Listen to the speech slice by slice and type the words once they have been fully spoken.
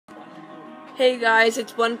Hey guys,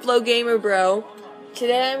 it's One Flow Gamer Bro.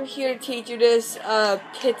 Today I'm here to teach you this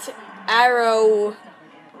pit arrow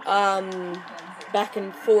back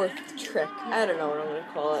and forth trick. I don't know what I'm gonna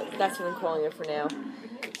call it, but that's what I'm calling it for now.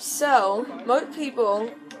 So, most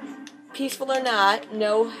people, peaceful or not,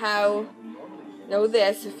 know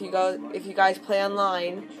this. If you guys play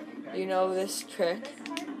online, you know this trick.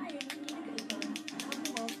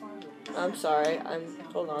 I'm sorry.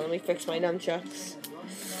 Hold on. Let me fix my nunchucks.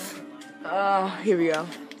 Here we go.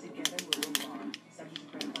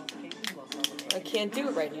 I can't do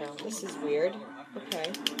it right now. This is weird.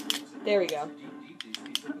 Okay. There we go.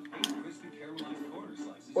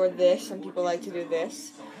 Or this. Some people like to do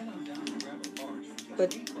this.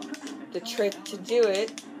 But the trick to do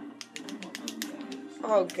it...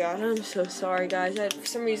 Oh god, I'm so sorry guys. For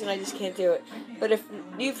some reason I just can't do it. But if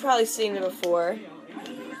you've probably seen it before.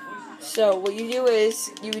 So what you do is,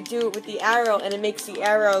 you would do it with the arrow, and it makes the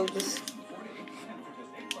arrow just...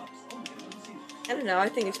 I don't know, I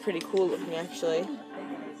think it's pretty cool looking, actually.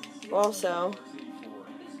 Also,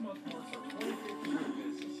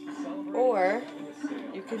 or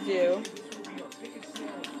you could do...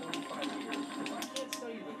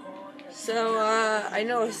 So, I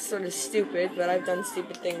know it's sort of stupid, but I've done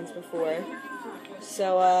stupid things before.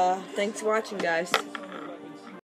 So, thanks for watching, guys.